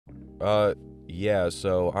Yeah,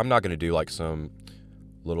 so I'm not gonna do like some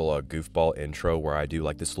little goofball intro where I do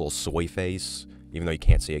like this little soy face, even though you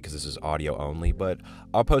can't see it because this is audio only. But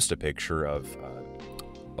I'll post a picture of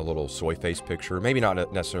a little soy face picture, maybe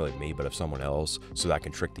not necessarily me, but of someone else, so that I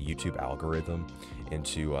can trick the YouTube algorithm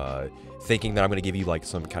into thinking that I'm gonna give you like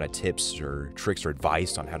some kind of tips or tricks or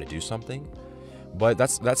advice on how to do something. But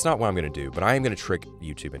that's not what I'm gonna do. But I am gonna trick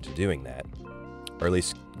YouTube into doing that, or at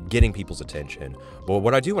least getting people's attention. But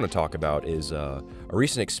what I do want to talk about is a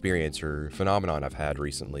recent experience or phenomenon I've had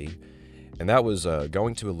recently, and that was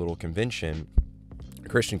going to a little convention, a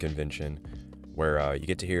Christian convention, where you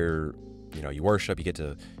get to hear, you worship, you get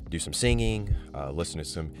to do some singing, listen to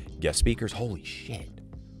some guest speakers. Holy shit,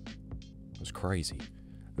 it was crazy.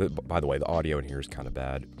 By the way, the audio in here is kind of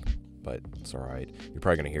bad, but it's all right. You're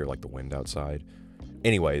probably gonna hear like the wind outside.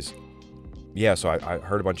 Anyways, yeah, so I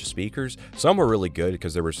heard a bunch of speakers. Some were really good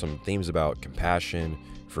because there were some themes about compassion,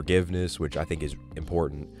 forgiveness, which I think is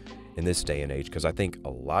important in this day and age, because I think a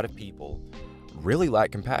lot of people really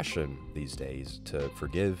lack compassion these days to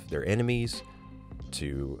forgive their enemies,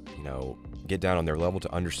 to, get down on their level,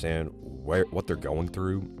 to understand what they're going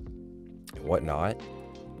through and whatnot.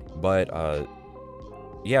 But,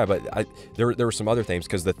 yeah, but there were some other themes,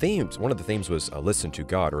 because one of the themes was listen to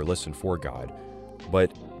God or listen for God.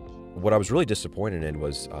 But what I was really disappointed in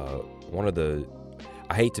was I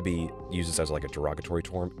hate to use this as like a derogatory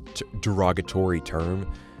term,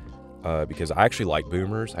 because I actually like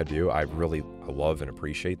boomers. I do. I love and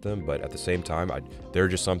appreciate them. But at the same time, there are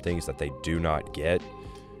just some things that they do not get,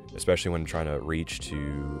 especially when trying to reach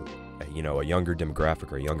to, a younger demographic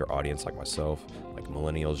or a younger audience like myself, like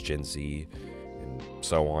millennials, Gen Z, and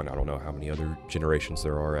so on. I don't know how many other generations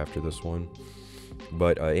there are after this one.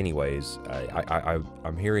 But anyways,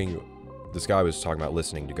 I'm hearing this guy was talking about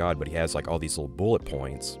listening to God, but he has like all these little bullet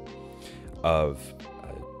points of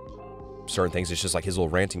certain things. It's just like his little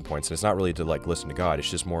ranting points, and it's not really to like listen to God. It's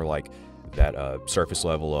just more like that surface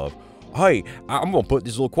level of, hey, I'm gonna put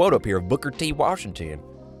this little quote up here of Booker T. Washington.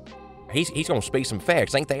 He's gonna speak some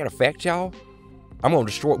facts. Ain't that a fact, y'all? We're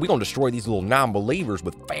gonna destroy these little non-believers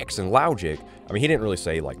with facts and logic. I mean, he didn't really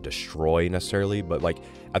say like destroy necessarily, but like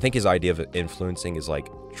I think his idea of influencing is like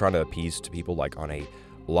trying to appease to people like on a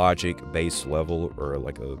logic-based level, or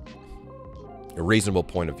like a reasonable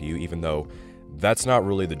point of view, even though that's not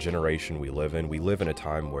really the generation we live in. We live in a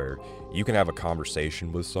time where you can have a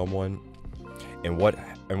conversation with someone, and what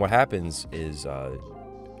happens is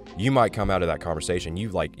you might come out of that conversation,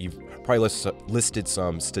 you've probably listed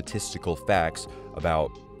some statistical facts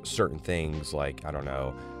about certain things, like, I don't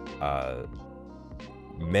know,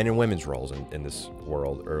 men and women's roles in this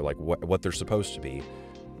world, or like what they're supposed to be,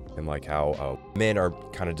 and like how men are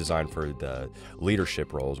kind of designed for the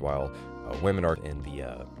leadership roles, while women are in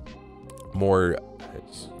the more,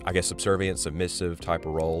 I guess, subservient, submissive type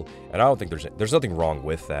of role. And I don't think there's nothing wrong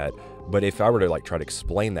with that. But if I were to like try to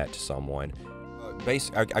explain that to someone,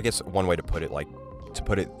 I guess one way to put it,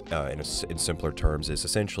 in simpler terms, is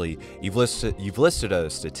essentially you've listed a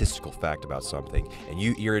statistical fact about something, and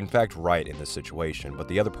you're in fact right in this situation, but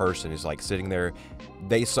the other person is like sitting there,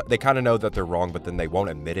 they kind of know that they're wrong, but then they won't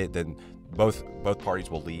admit it. Then both parties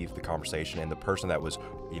will leave the conversation, and the person that was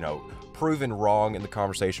proven wrong in the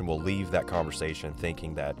conversation will leave that conversation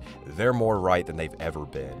thinking that they're more right than they've ever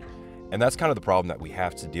been. And that's kind of the problem that we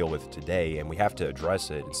have to deal with today, and we have to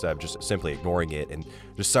address it instead of just simply ignoring it and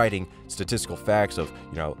just citing statistical facts of,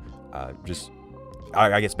 I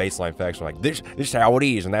guess baseline facts like this is how it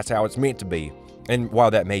is, and that's how it's meant to be. And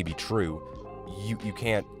while that may be true, you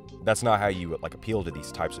can't. That's not how you like appeal to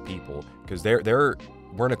these types of people, because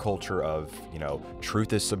we're in a culture of,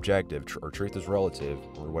 truth is subjective, or truth is relative,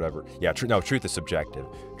 or whatever. Yeah, truth is subjective.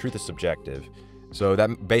 Truth is subjective. So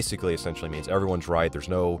that basically essentially means everyone's right. There's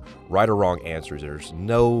no right or wrong answers. There's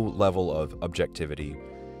no level of objectivity,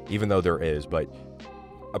 even though there is. But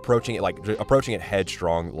approaching it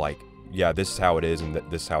headstrong, like, yeah, this is how it is and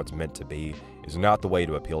this is how it's meant to be, is not the way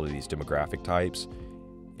to appeal to these demographic types.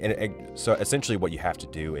 And so essentially what you have to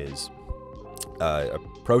do is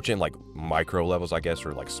approach it in like micro levels, I guess,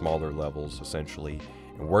 or like smaller levels essentially,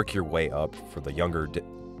 and work your way up for the younger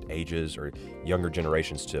ages or younger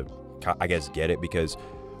generations to, I guess, get it. Because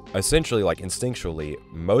essentially, like, instinctually,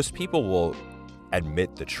 most people will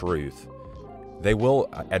admit the truth. They will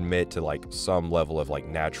admit to like some level of like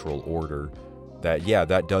natural order that, yeah,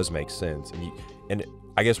 that does make sense. And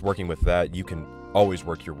I guess working with that, you can always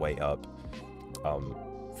work your way up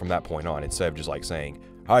from that point on, instead of just like saying,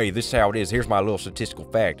 hey, this is how it is, here's my little statistical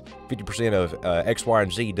fact, 50% of X, Y,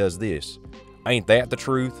 and Z does this. Ain't that the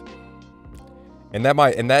truth? And that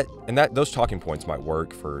might, those talking points might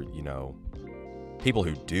work for, people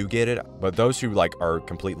who do get it, but those who like are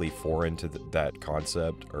completely foreign to that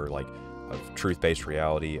concept, or like of truth-based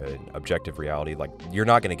reality and objective reality, like you're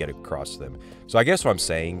not going to get across to them. So I guess what I'm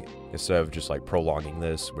saying, instead of just like prolonging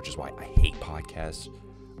this, which is why I hate podcasts,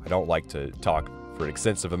 I don't like to talk for an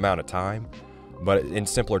extensive amount of time, but in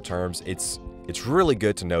simpler terms, it's really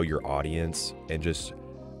good to know your audience and just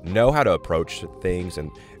know how to approach things.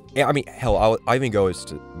 And I mean, hell, I'll even go as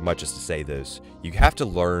much as to say this: you have to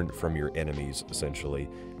learn from your enemies, essentially,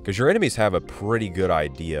 because your enemies have a pretty good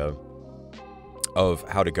idea of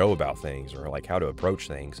how to go about things, or like how to approach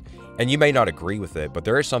things, and you may not agree with it, but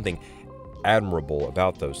there is something admirable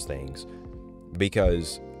about those things,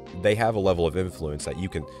 because they have a level of influence that you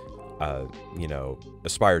can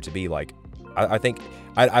aspire to be like. I think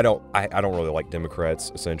I don't really like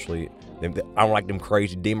Democrats, essentially. I don't like them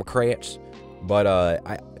crazy Democrats, but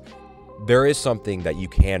there is something that you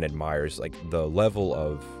can admire, is like the level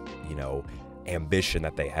of ambition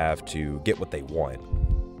that they have to get what they want.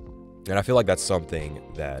 And I feel like that's something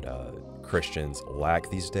that Christians lack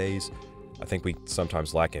these days. I think we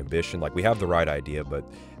sometimes lack ambition. Like, we have the right idea, but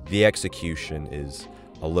the execution is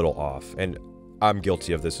a little off. And I'm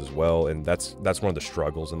guilty of this as well. And that's one of the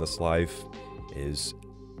struggles in this life, is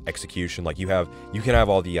execution. Like, you can have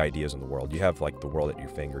all the ideas in the world. You have like the world at your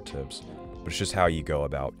fingertips, but it's just how you go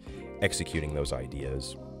about executing those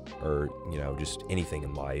ideas, or just anything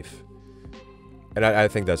in life. And I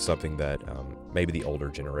think that's something that maybe the older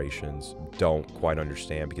generations don't quite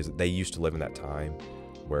understand, because they used to live in that time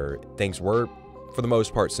where things were, for the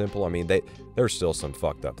most part, simple. I mean, there's still some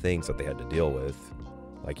fucked up things that they had to deal with,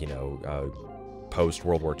 like, post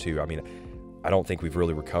World War II. I mean, I don't think we've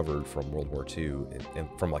really recovered from World War II and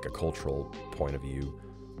from like a cultural point of view.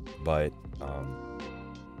 But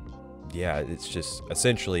yeah, it's just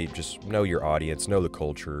essentially just know your audience, know the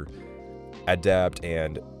culture, adapt,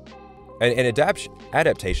 and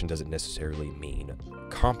adaptation doesn't necessarily mean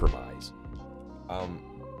compromise.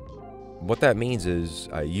 What that means is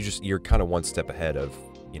you're kind of one step ahead of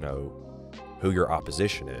who your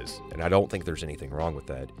opposition is, and I don't think there's anything wrong with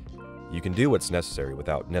that. You can do what's necessary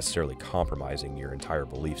without necessarily compromising your entire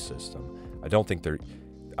belief system. I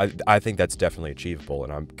think that's definitely achievable,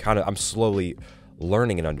 and I'm slowly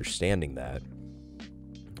learning and understanding that.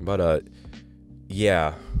 But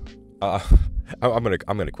yeah. I'm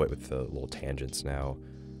gonna quit with the little tangents now,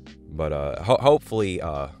 but hopefully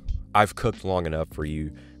I've cooked long enough for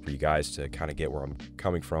you guys to kind of get where I'm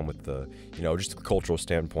coming from with the just the cultural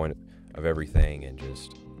standpoint of everything, and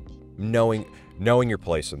just knowing your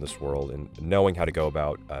place in this world, and knowing how to go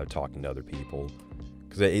about talking to other people,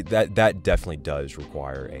 because that definitely does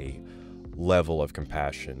require a level of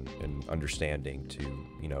compassion and understanding to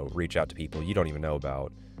reach out to people you don't even know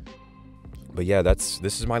about. But yeah, this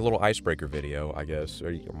is my little icebreaker video, I guess,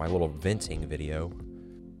 or my little venting video.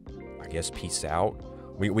 I guess peace out.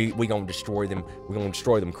 We gonna destroy them. We gonna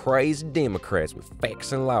destroy them crazy Democrats with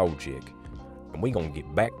facts and logic, and we gonna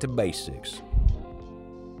get back to basics.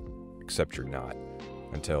 Except you're not,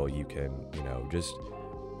 until you can just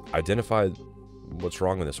identify what's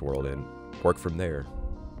wrong in this world and work from there.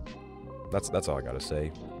 That's all I gotta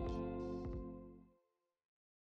say.